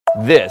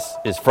This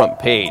is Front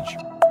Page.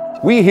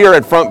 We here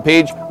at Front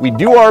Page, we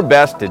do our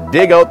best to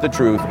dig out the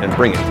truth and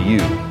bring it to you.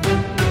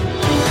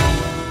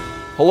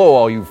 Hello,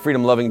 all you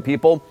freedom-loving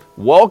people.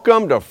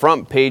 Welcome to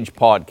Front Page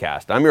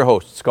Podcast. I'm your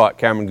host, Scott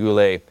Cameron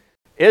Goulet.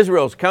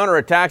 Israel's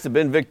counterattacks have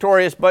been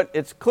victorious, but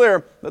it's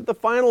clear that the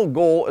final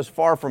goal is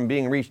far from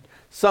being reached.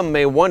 Some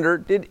may wonder,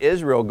 did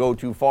Israel go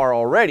too far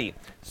already?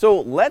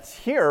 So let's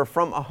hear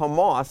from a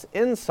Hamas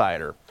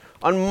insider.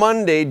 On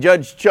Monday,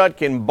 Judge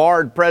Chutkan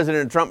barred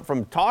President Trump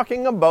from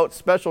talking about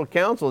special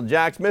counsel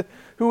Jack Smith,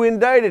 who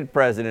indicted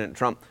President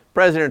Trump.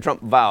 President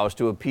Trump vows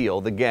to appeal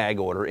the gag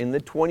order in the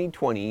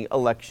 2020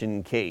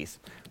 election case.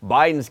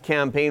 Biden's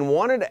campaign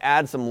wanted to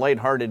add some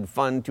lighthearted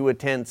fun to a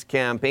tense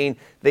campaign.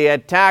 They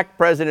attacked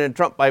President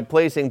Trump by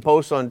placing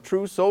posts on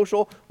Truth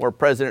Social, where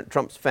President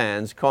Trump's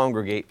fans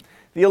congregate.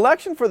 The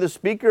election for the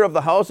Speaker of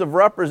the House of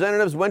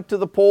Representatives went to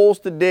the polls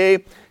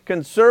today.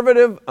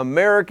 Conservative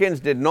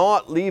Americans did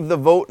not leave the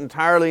vote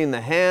entirely in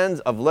the hands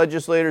of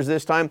legislators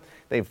this time.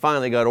 They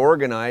finally got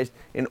organized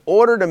in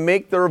order to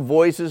make their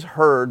voices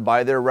heard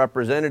by their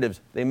representatives.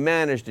 They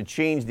managed to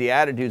change the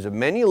attitudes of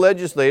many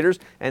legislators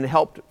and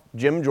helped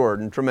Jim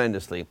Jordan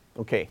tremendously.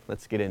 Okay,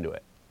 let's get into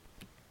it.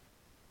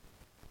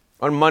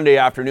 On Monday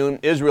afternoon,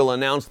 Israel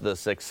announced the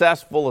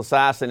successful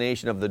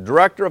assassination of the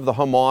director of the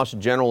Hamas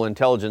General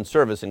Intelligence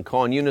Service in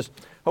Khan Yunis.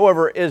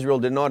 However, Israel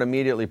did not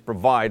immediately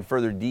provide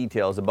further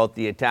details about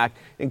the attack,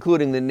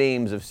 including the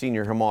names of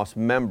senior Hamas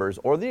members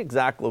or the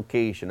exact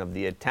location of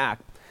the attack.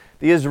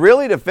 The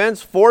Israeli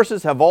Defense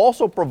Forces have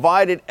also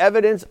provided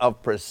evidence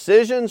of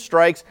precision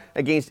strikes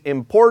against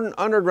important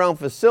underground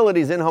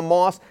facilities in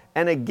Hamas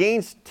and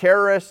against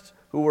terrorists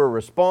who were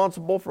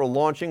responsible for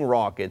launching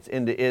rockets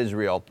into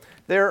Israel.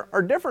 There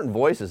are different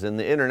voices in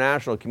the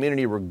international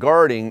community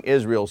regarding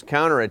Israel's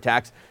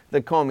counterattacks.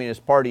 The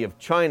Communist Party of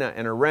China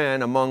and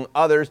Iran, among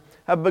others,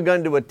 have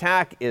begun to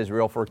attack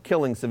Israel for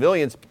killing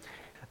civilians.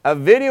 A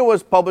video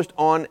was published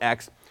on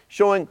X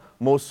showing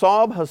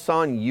Mossab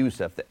Hassan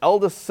Youssef, the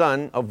eldest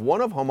son of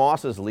one of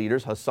Hamas's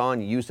leaders,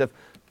 Hassan Youssef,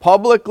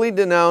 publicly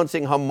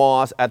denouncing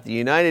Hamas at the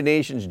United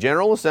Nations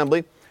General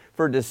Assembly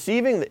for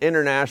deceiving the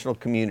international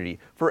community,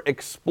 for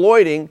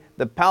exploiting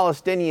the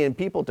Palestinian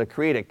people to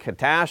create a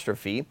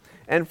catastrophe,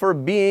 and for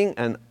being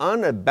an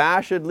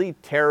unabashedly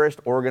terrorist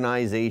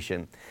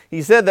organization.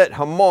 He said that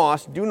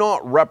Hamas do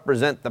not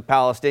represent the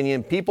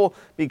Palestinian people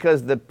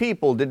because the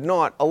people did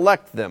not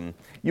elect them.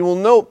 You will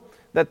note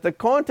that the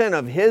content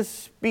of his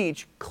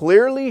speech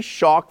clearly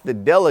shocked the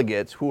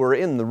delegates who were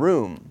in the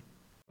room.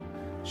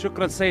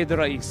 Shukran, Sayyid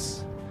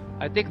Rais.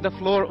 I take the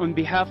floor on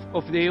behalf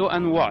of the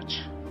UN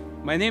Watch.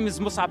 My name is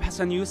Mossab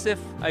Hassan Youssef.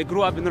 I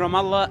grew up in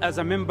Ramallah as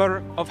a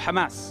member of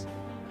Hamas.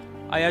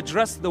 I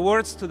address the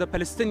words to the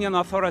Palestinian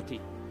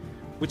Authority,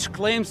 which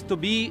claims to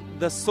be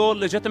the sole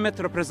legitimate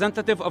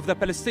representative of the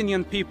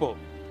Palestinian people.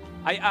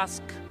 I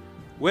ask,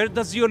 where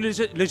does your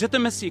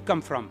legitimacy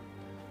come from?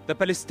 The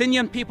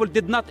Palestinian people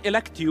did not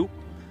elect you,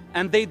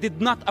 and they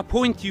did not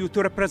appoint you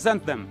to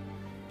represent them.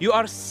 You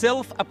are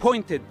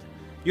self-appointed.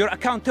 Your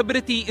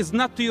accountability is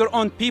not to your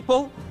own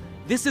people.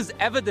 This is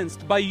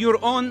evidenced by your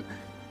own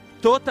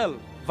total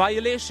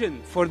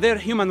violation for their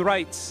human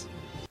rights.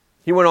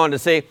 He went on to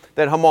say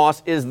that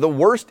Hamas is the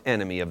worst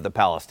enemy of the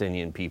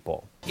Palestinian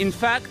people. In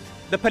fact,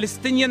 the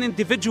Palestinian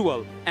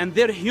individual and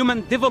their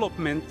human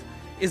development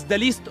is the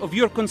least of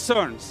your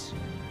concerns.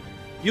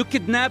 You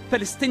kidnap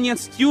Palestinian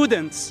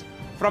students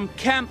from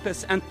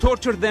campus and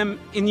torture them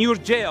in your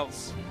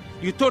jails.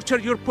 You torture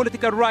your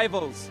political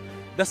rivals.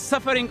 The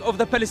suffering of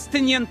the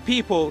Palestinian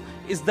people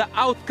is the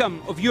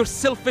outcome of your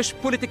selfish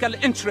political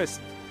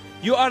interest.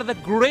 You are the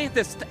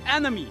greatest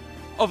enemy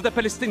of the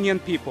Palestinian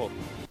people.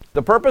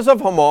 The purpose of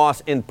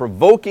Hamas in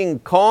provoking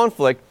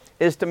conflict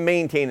is to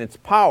maintain its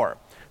power.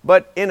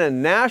 But in a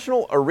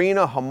national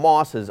arena,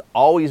 Hamas has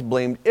always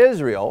blamed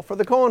Israel for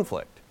the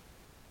conflict.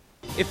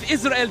 If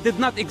Israel did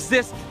not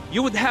exist,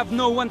 you would have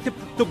no one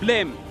to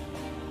blame.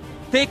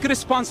 Take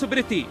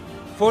responsibility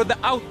for the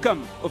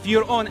outcome of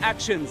your own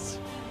actions.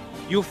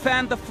 You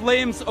fan the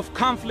flames of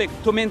conflict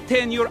to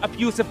maintain your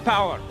abusive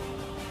power.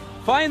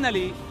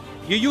 Finally,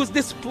 you use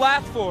this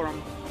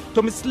platform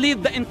to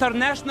mislead the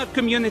international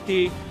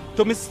community,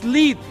 to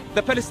mislead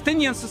the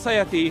Palestinian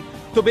society,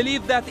 to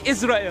believe that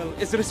Israel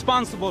is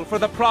responsible for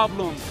the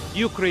problem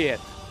you create.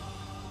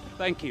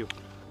 Thank you.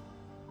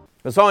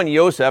 Hassan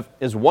Youssef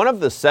is one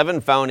of the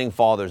 7 founding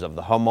fathers of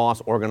the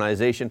Hamas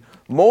organization.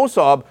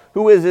 Mossab,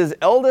 who is his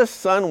eldest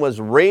son, was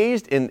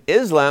raised in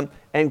Islam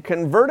and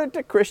converted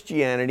to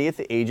Christianity at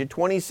the age of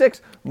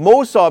 26.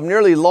 Mossab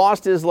nearly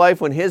lost his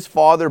life when his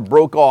father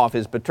broke off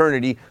his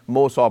paternity.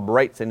 Mossab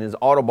writes in his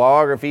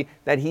autobiography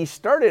that he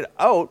started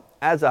out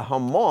as a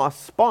Hamas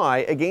spy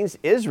against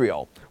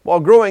Israel. While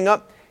growing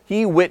up,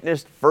 he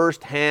witnessed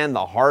firsthand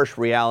the harsh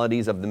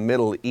realities of the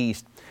Middle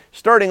East.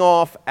 Starting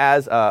off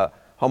as a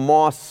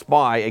Hamas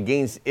spy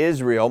against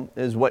Israel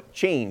is what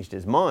changed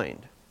his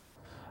mind.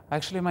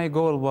 Actually, my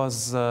goal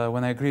was,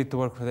 when I agreed to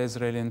work with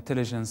Israeli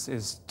intelligence,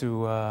 is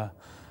to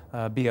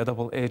be a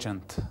double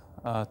agent,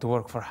 to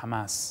work for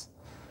Hamas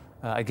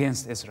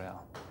against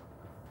Israel.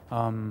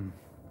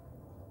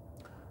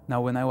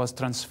 Now, when I was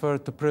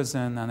transferred to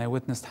prison and I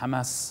witnessed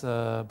Hamas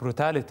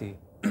brutality,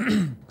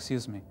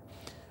 excuse me,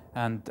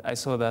 and I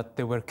saw that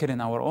they were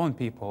killing our own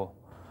people,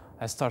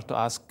 I started to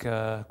ask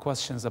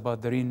questions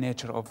about the real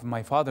nature of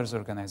my father's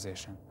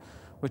organization,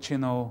 which,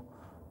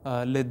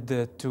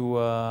 led to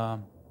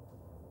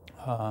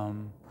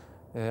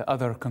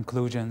other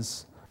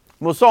conclusions.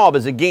 Mossab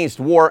is against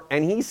war,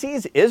 and he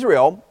sees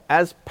Israel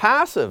as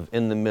passive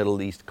in the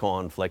Middle East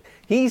conflict.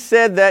 He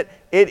said that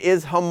it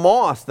is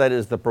Hamas that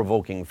is the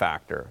provoking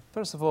factor.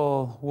 First of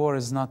all, war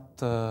is not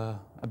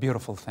a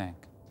beautiful thing.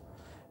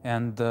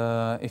 And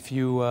if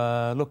you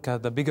look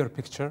at the bigger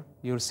picture,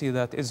 you'll see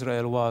that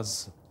Israel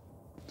was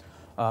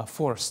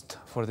forced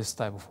for this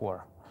type of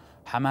war.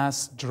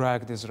 Hamas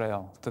dragged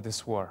Israel to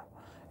this war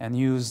and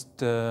used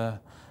the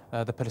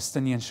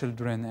Palestinian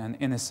children and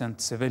innocent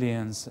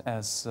civilians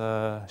as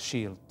a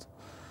shield.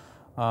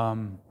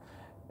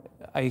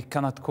 I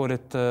cannot call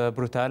it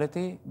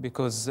brutality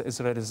because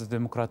Israel is a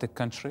democratic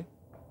country.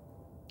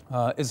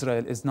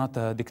 Israel is not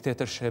a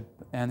dictatorship,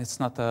 and it's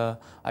not an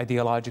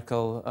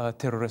ideological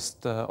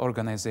terrorist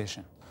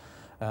organization.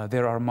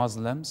 There are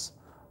Muslims,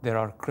 there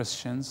are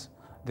Christians,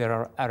 there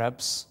are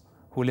Arabs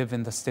who live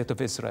in the state of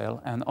Israel,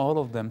 and all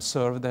of them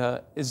serve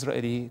the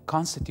Israeli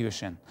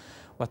constitution.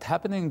 What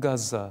happened in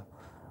Gaza,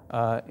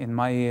 in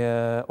my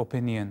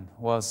opinion,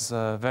 was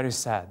very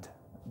sad.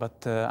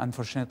 But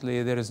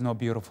unfortunately, there is no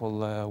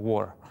beautiful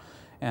war.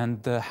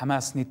 And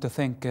Hamas need to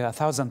think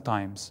 1,000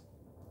 times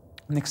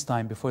next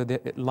time before they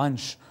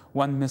launch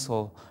one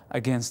missile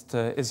against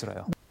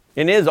Israel.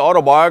 In his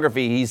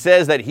autobiography, he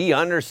says that he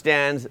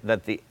understands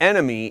that the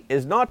enemy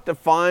is not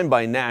defined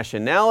by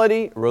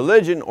nationality,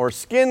 religion, or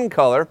skin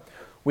color.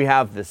 We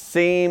have the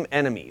same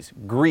enemies: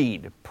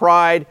 greed,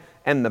 pride,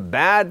 and the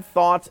bad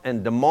thoughts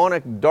and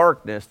demonic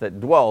darkness that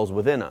dwells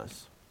within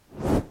us.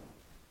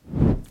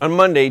 On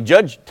Monday,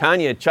 Judge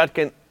Tanya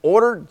Chutkan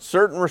ordered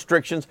certain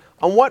restrictions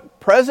on what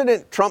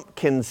President Trump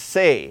can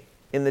say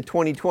in the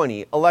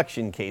 2020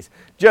 election case.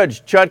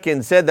 Judge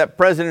Chutkan said that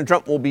President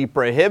Trump will be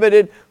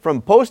prohibited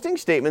from posting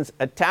statements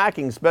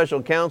attacking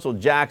Special Counsel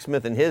Jack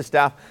Smith and his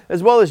staff,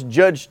 as well as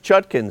Judge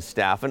Chutkan's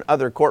staff and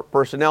other court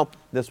personnel.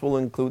 This will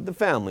include the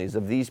families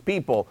of these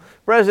people.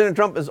 President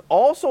Trump is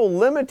also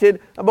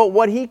limited about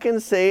what he can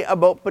say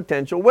about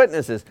potential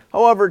witnesses.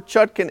 However,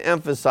 Chutkan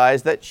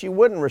emphasized that she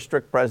wouldn't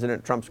restrict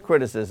President Trump's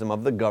criticism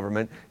of the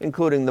government,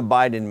 including the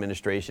Biden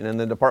administration and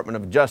the Department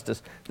of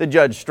Justice. The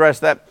judge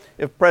stressed that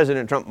if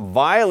President Trump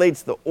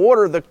violates the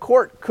order, the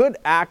court could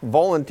act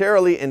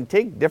voluntarily and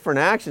take different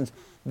actions.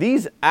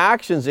 These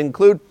actions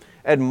include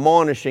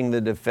admonishing the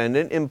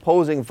defendant,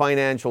 imposing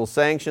financial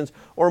sanctions,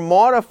 or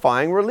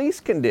modifying release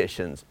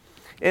conditions.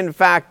 In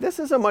fact, this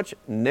is a much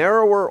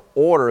narrower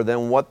order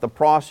than what the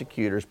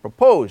prosecutors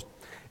proposed,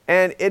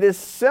 and it is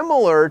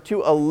similar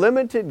to a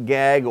limited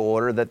gag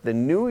order that the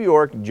New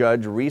York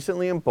judge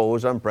recently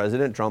imposed on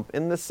President Trump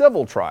in the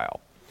civil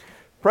trial.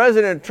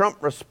 President Trump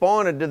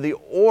responded to the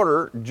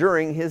order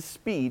during his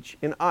speech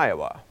in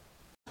Iowa.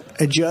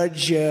 A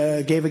judge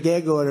gave a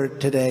gag order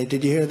today.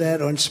 Did you hear that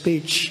on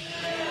speech?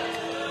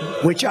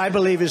 Which I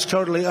believe is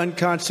totally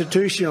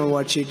unconstitutional,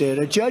 what she did.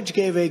 A judge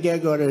gave a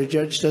gag order. A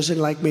judge doesn't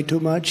like me too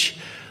much.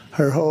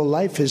 Her whole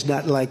life is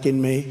not liking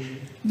me.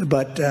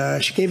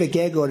 But she gave a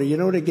gag order. You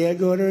know what a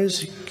gag order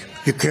is?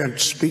 You can't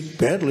speak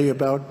badly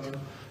about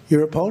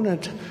your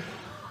opponent.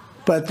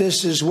 But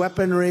this is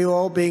weaponry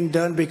all being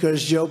done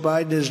because Joe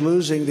Biden is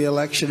losing the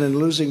election and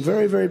losing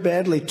very, very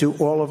badly to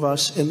all of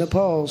us in the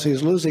polls.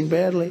 He's losing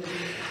badly.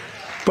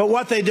 But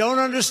what they don't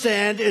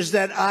understand is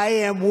that I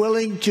am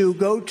willing to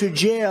go to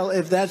jail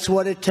if that's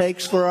what it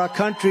takes for our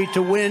country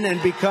to win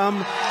and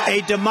become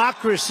a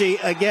democracy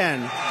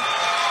again.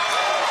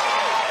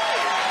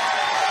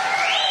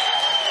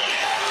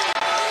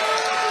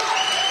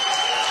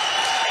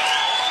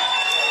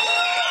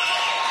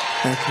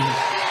 Thank you.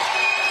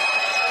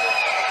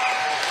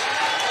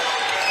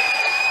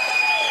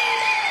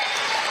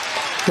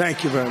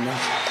 Thank you very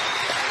much.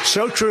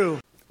 So true.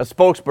 A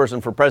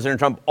spokesperson for President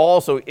Trump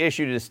also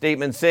issued a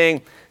statement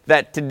saying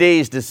that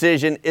today's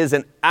decision is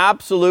an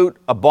absolute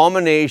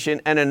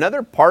abomination and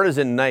another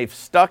partisan knife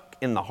stuck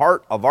in the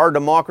heart of our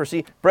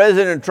democracy.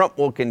 President Trump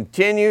will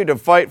continue to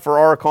fight for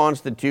our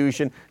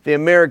Constitution, the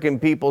American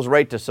people's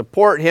right to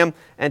support him,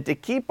 and to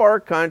keep our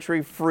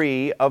country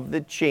free of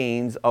the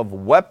chains of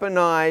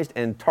weaponized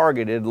and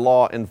targeted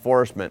law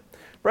enforcement.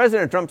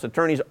 President Trump's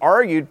attorneys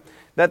argued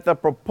that the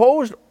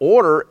proposed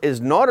order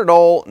is not at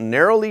all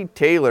narrowly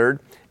tailored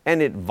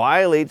and it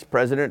violates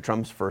President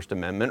Trump's First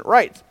Amendment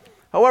rights.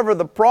 However,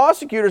 the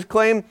prosecutors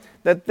claim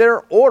that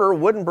their order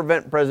wouldn't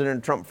prevent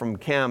President Trump from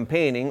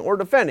campaigning or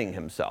defending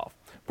himself.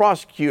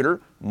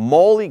 Prosecutor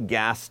Molly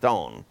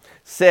Gaston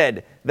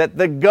said that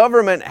the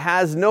government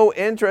has no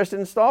interest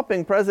in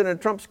stopping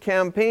President Trump's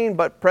campaign,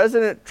 but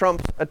President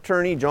Trump's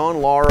attorney John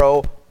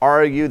Lauro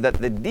argued that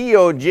the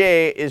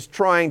DOJ is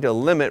trying to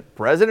limit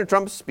President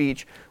Trump's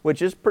speech,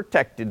 which is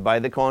protected by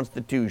the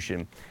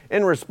Constitution.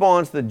 In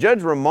response, the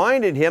judge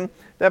reminded him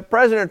that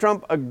President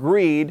Trump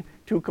agreed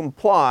to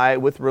comply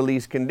with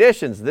release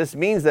conditions. This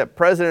means that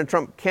President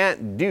Trump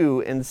can't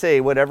do and say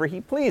whatever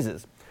he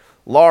pleases.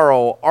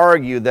 Lauro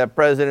argued that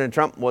President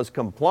Trump was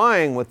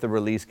complying with the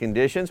release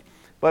conditions,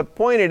 but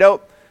pointed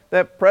out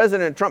that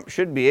President Trump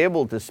should be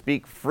able to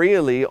speak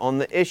freely on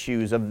the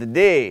issues of the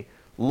day.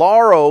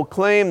 Lauro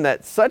claimed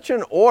that such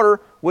an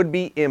order would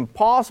be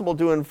impossible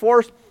to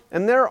enforce,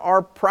 and there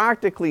are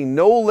practically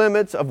no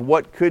limits of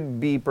what could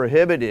be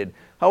prohibited.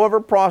 However,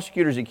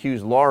 prosecutors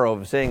accused Lauro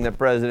of saying that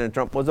President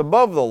Trump was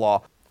above the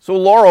law. So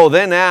Lauro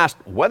then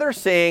asked whether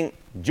saying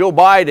Joe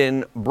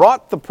Biden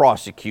brought the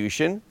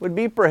prosecution would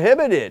be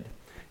prohibited.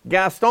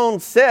 Gaston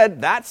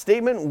said that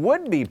statement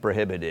would be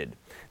prohibited.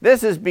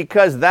 This is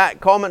because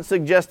that comment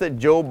suggests that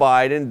Joe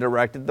Biden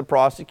directed the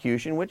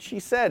prosecution, which he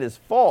said is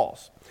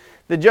false.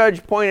 The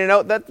judge pointed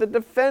out that the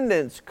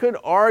defendants could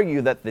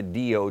argue that the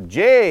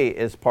DOJ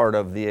is part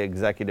of the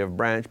executive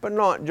branch, but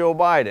not Joe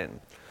Biden.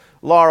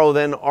 Lauro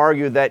then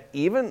argued that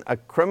even a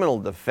criminal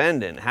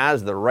defendant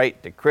has the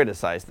right to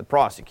criticize the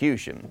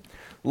prosecution.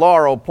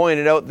 Lauro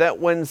pointed out that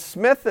when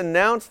Smith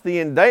announced the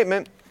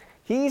indictment,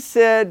 he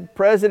said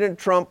President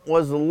Trump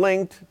was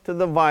linked to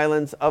the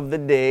violence of the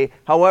day.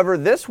 However,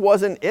 this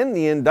wasn't in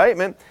the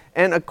indictment,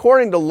 and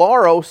according to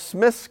Lauro,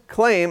 Smith's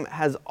claim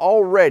has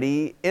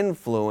already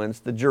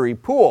influenced the jury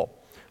pool.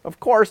 Of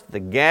course,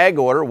 the gag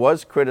order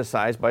was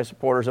criticized by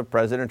supporters of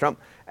President Trump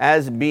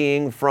as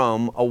being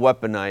from a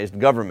weaponized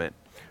government.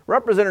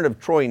 Representative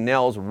Troy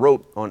Nehls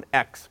wrote on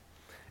X,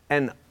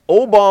 "An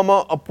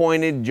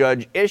Obama-appointed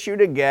judge issued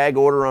a gag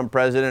order on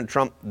President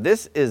Trump.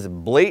 This is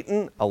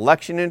blatant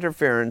election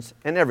interference,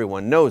 and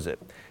everyone knows it."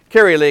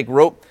 Carrie Lake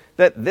wrote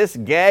that this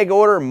gag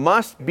order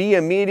must be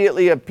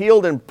immediately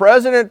appealed and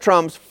President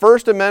Trump's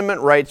First Amendment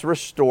rights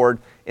restored.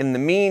 In the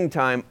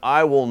meantime,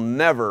 I will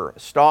never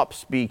stop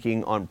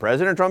speaking on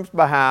President Trump's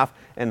behalf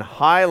and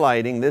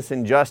highlighting this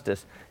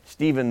injustice.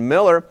 Stephen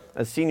Miller,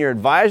 a senior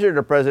advisor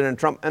to President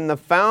Trump and the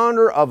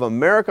founder of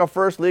America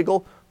First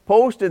Legal,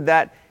 posted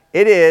that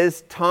it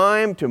is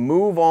time to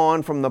move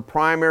on from the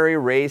primary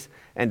race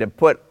and to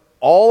put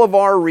all of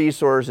our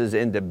resources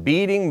into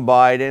beating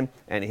Biden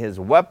and his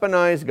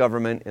weaponized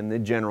government in the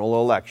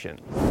general election.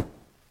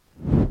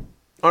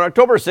 On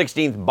October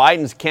 16th,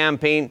 Biden's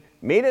campaign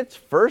made its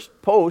first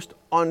post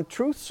on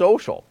Truth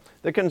Social,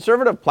 the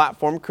conservative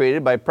platform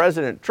created by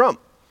President Trump.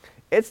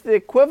 It's the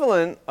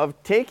equivalent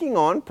of taking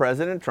on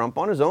President Trump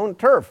on his own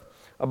turf.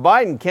 A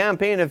Biden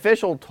campaign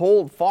official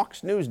told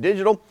Fox News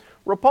Digital,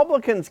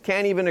 Republicans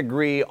can't even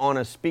agree on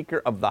a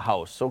Speaker of the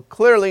House, so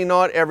clearly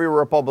not every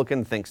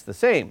Republican thinks the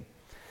same.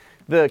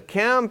 The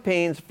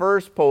campaign's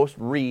first post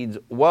reads,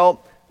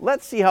 "Well,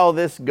 let's see how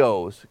this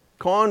goes.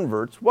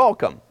 Converts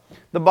welcome."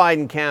 The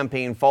Biden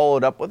campaign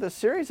followed up with a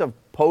series of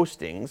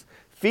postings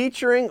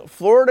featuring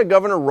Florida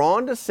Governor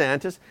Ron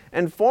DeSantis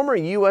and former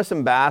U.S.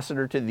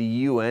 Ambassador to the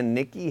UN,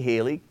 Nikki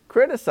Haley,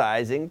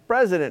 criticizing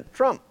President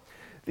Trump.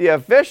 The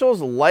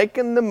officials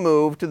likened the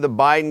move to the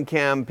Biden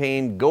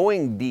campaign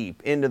going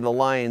deep into the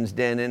lion's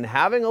den and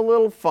having a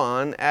little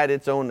fun at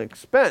its own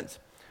expense.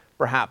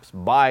 Perhaps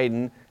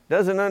Biden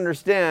doesn't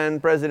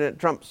understand President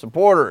Trump's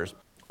supporters.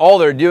 All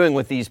they're doing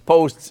with these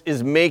posts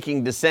is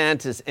making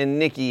DeSantis and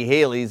Nikki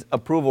Haley's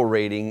approval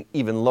rating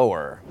even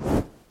lower.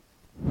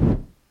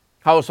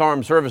 House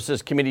Armed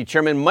Services Committee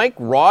Chairman Mike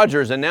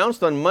Rogers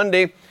announced on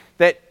Monday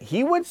that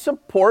he would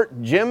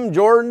support Jim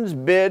Jordan's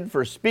bid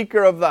for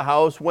Speaker of the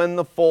House when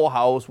the full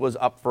House was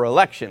up for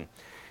election.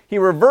 He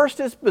reversed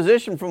his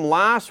position from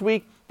last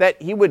week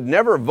that he would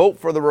never vote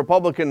for the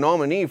Republican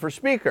nominee for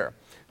Speaker.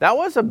 That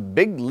was a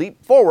big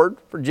leap forward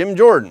for Jim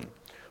Jordan.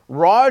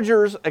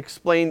 Rogers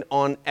explained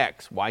on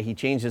X why he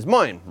changed his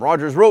mind.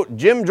 Rogers wrote,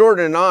 "Jim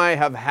Jordan and I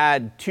have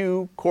had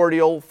two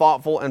cordial,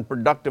 thoughtful, and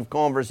productive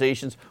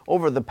conversations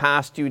over the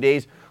past 2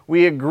 days.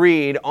 We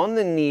agreed on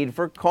the need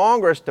for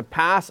Congress to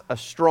pass a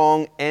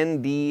strong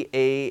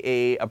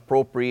NDAA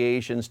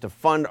appropriations to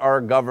fund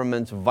our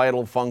government's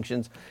vital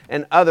functions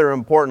and other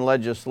important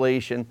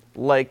legislation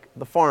like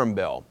the Farm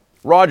Bill."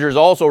 Rogers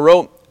also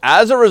wrote,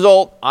 "As a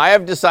result, I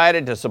have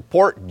decided to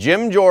support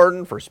Jim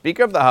Jordan for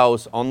Speaker of the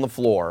House on the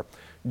floor."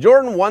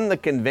 Jordan won the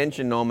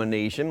convention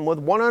nomination with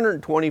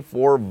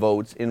 124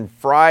 votes in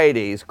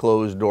Friday's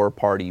closed-door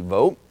party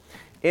vote.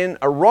 In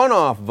a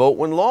runoff vote,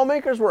 when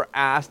lawmakers were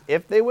asked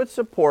if they would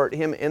support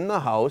him in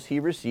the House, he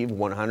received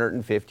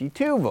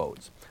 152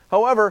 votes.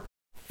 However,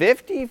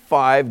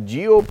 55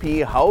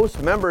 GOP House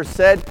members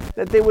said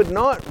that they would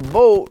not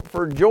vote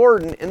for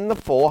Jordan in the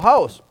full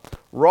House.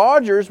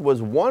 Rogers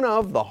was one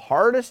of the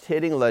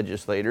hardest-hitting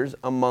legislators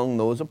among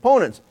those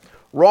opponents.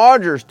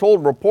 Rogers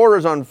told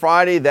reporters on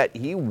Friday that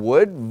he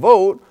would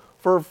vote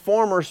for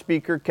former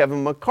Speaker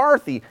Kevin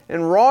McCarthy,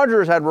 and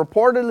Rogers had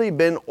reportedly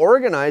been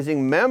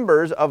organizing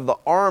members of the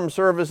Armed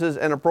Services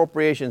and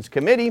Appropriations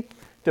Committee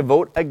to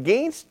vote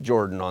against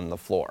Jordan on the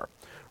floor.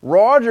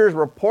 Rogers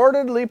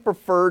reportedly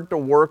preferred to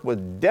work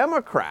with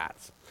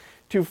Democrats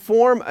to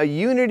form a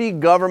unity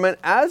government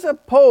as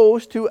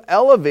opposed to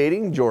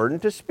elevating Jordan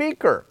to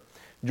Speaker.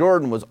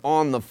 Jordan was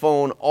on the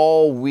phone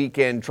all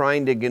weekend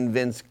trying to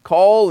convince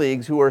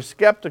colleagues who are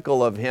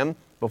skeptical of him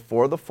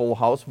before the full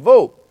House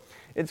vote.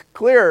 It's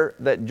clear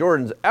that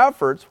Jordan's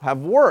efforts have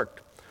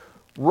worked.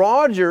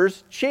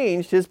 Rogers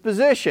changed his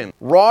position.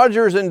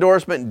 Rogers'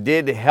 endorsement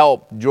did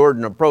help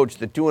Jordan approach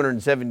the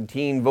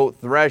 217 vote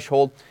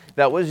threshold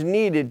that was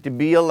needed to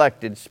be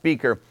elected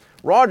Speaker.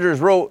 Rogers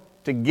wrote,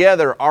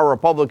 "Together, our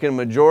Republican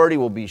majority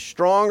will be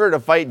stronger to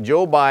fight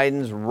Joe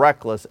Biden's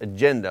reckless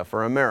agenda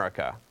for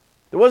America."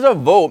 There was a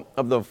vote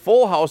of the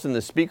full House in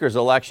the Speaker's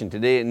election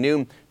today at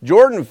noon.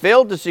 Jordan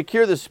failed to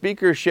secure the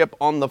speakership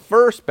on the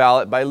first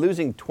ballot by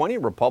losing 20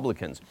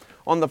 Republicans.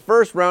 On the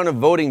first round of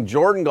voting,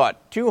 Jordan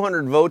got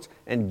 200 votes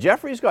and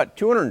Jeffries got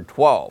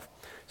 212.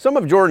 Some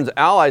of Jordan's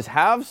allies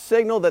have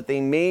signaled that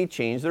they may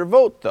change their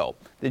vote, though.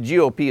 The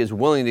GOP is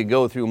willing to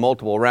go through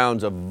multiple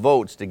rounds of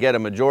votes to get a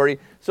majority,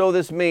 so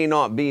this may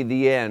not be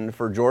the end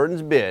for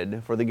Jordan's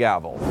bid for the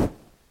gavel.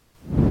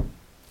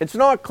 It's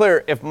not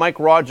clear if Mike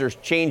Rogers'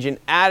 change in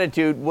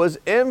attitude was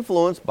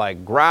influenced by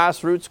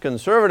grassroots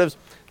conservatives.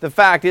 The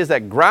fact is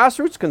that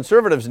grassroots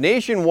conservatives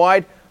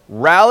nationwide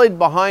rallied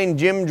behind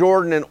Jim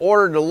Jordan in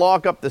order to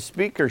lock up the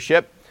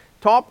speakership.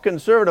 Top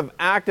conservative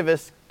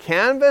activists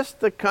canvassed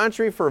the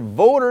country for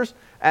voters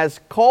as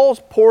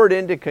calls poured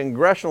into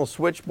congressional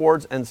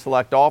switchboards and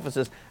select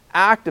offices.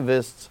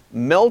 Activists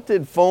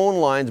melted phone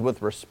lines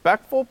with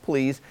respectful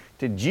pleas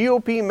to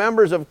GOP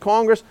members of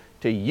Congress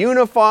to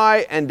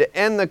unify and to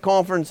end the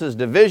conference's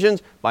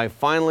divisions by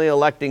finally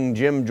electing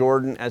Jim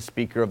Jordan as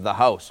Speaker of the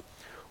House.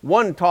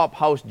 One top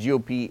House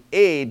GOP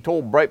aide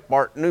told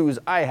Breitbart News,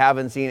 "I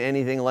haven't seen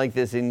anything like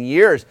this in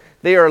years.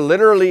 They are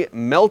literally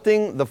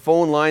melting the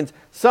phone lines.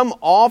 Some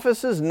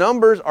offices'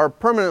 numbers are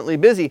permanently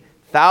busy.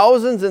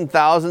 Thousands and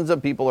thousands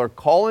of people are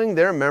calling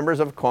their members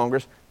of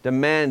Congress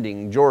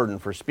demanding Jordan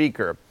for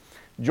Speaker."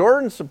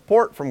 Jordan's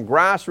support from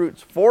grassroots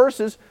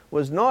forces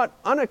was not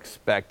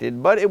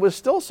unexpected, but it was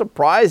still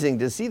surprising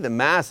to see the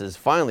masses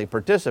finally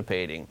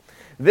participating.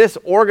 This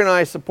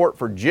organized support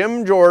for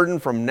Jim Jordan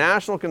from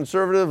national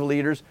conservative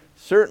leaders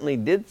certainly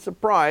did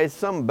surprise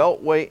some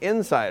Beltway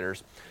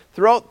insiders.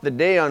 Throughout the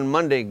day on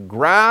Monday,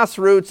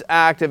 grassroots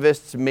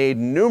activists made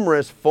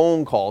numerous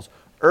phone calls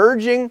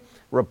urging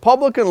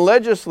Republican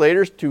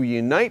legislators to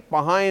unite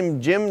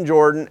behind Jim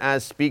Jordan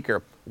as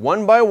Speaker.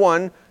 One by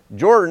one,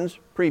 Jordan's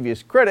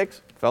previous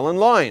critics fell in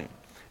line.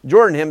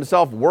 Jordan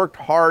himself worked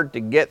hard to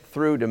get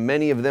through to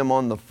many of them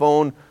on the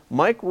phone.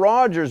 Mike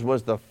Rogers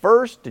was the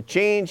first to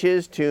change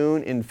his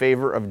tune in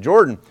favor of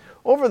Jordan.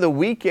 Over the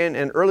weekend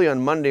and early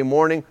on Monday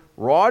morning,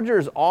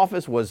 Rogers'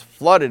 office was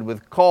flooded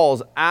with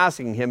calls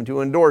asking him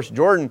to endorse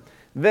Jordan.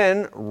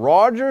 Then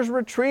Rogers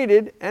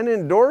retreated and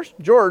endorsed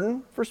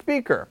Jordan for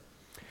Speaker.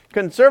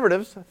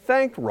 Conservatives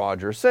thanked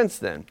Rogers since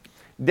then.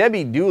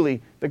 Debbie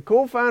Dooley, the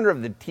co-founder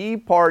of the Tea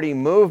Party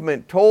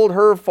movement, told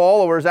her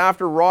followers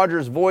after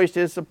Rogers voiced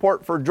his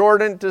support for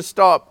Jordan to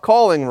stop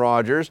calling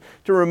Rogers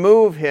to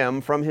remove him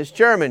from his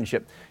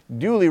chairmanship.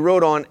 Dooley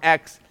wrote on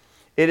X,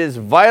 "It is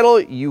vital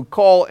you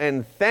call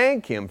and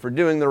thank him for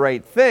doing the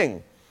right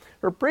thing."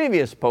 Her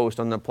previous post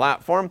on the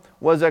platform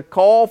was a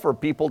call for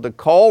people to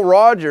call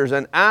Rogers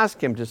and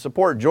ask him to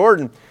support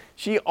Jordan.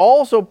 She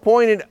also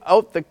pointed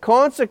out the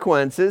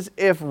consequences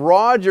if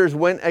Rogers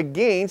went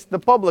against the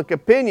public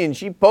opinion.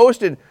 She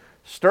posted,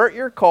 "Start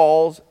your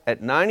calls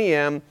at 9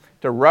 a.m.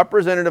 to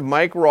Representative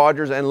Mike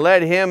Rogers and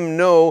let him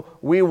know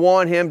we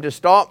want him to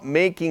stop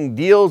making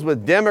deals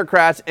with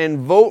Democrats and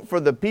vote for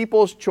the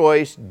people's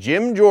choice,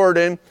 Jim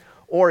Jordan,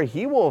 or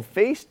he will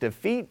face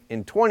defeat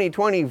in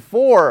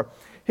 2024.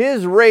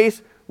 His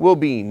race will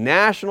be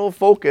national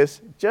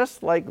focus,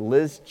 just like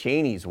Liz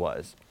Cheney's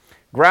was."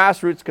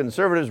 Grassroots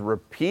conservatives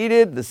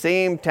repeated the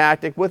same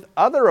tactic with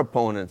other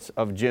opponents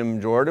of Jim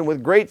Jordan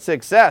with great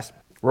success.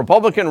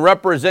 Republican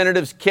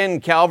Representatives Ken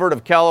Calvert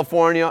of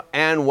California,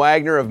 Ann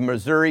Wagner of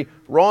Missouri,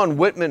 Ron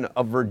Whitman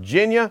of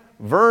Virginia,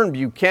 Vern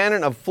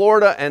Buchanan of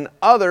Florida, and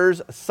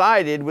others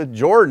sided with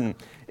Jordan.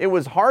 It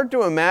was hard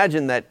to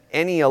imagine that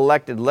any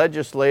elected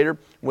legislator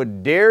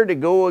would dare to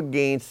go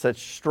against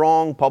such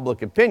strong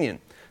public opinion.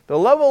 The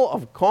level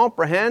of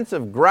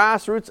comprehensive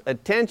grassroots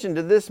attention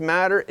to this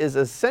matter is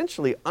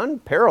essentially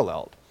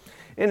unparalleled.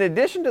 In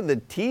addition to the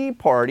Tea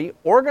Party,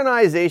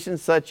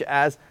 organizations such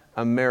as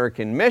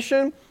American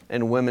Mission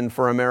and Women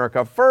for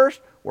America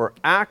First were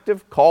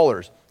active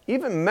callers.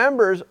 Even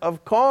members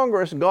of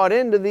Congress got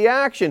into the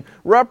action.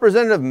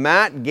 Representative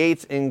Matt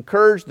Gaetz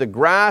encouraged the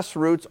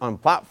grassroots on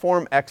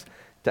Platform X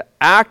to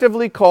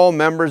actively call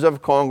members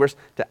of Congress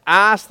to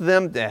ask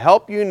them to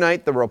help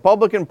unite the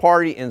Republican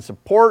Party in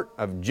support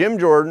of Jim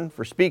Jordan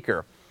for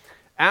Speaker.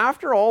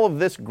 After all of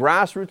this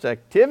grassroots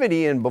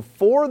activity and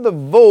before the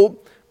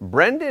vote,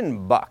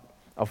 Brendan Buck,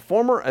 a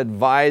former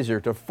advisor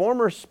to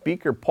former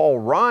Speaker Paul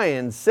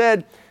Ryan,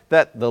 said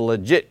that the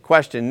legit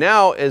question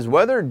now is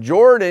whether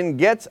Jordan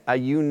gets a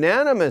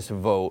unanimous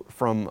vote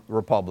from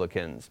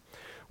Republicans.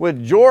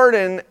 With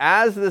Jordan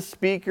as the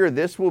Speaker,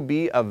 this will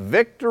be a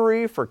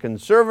victory for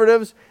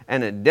conservatives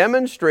and a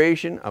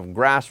demonstration of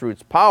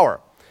grassroots power.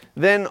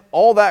 Then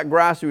all that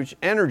grassroots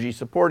energy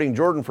supporting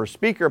Jordan for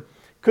Speaker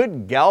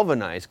could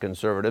galvanize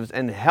conservatives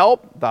and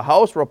help the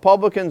House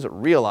Republicans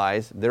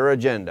realize their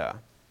agenda.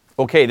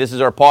 Okay, this is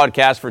our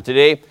podcast for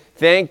today.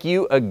 Thank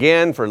you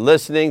again for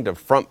listening to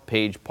Front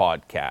Page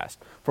Podcast.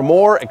 For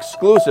more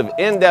exclusive,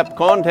 in-depth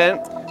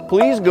content,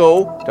 please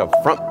go to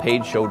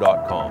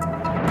frontpageshow.com.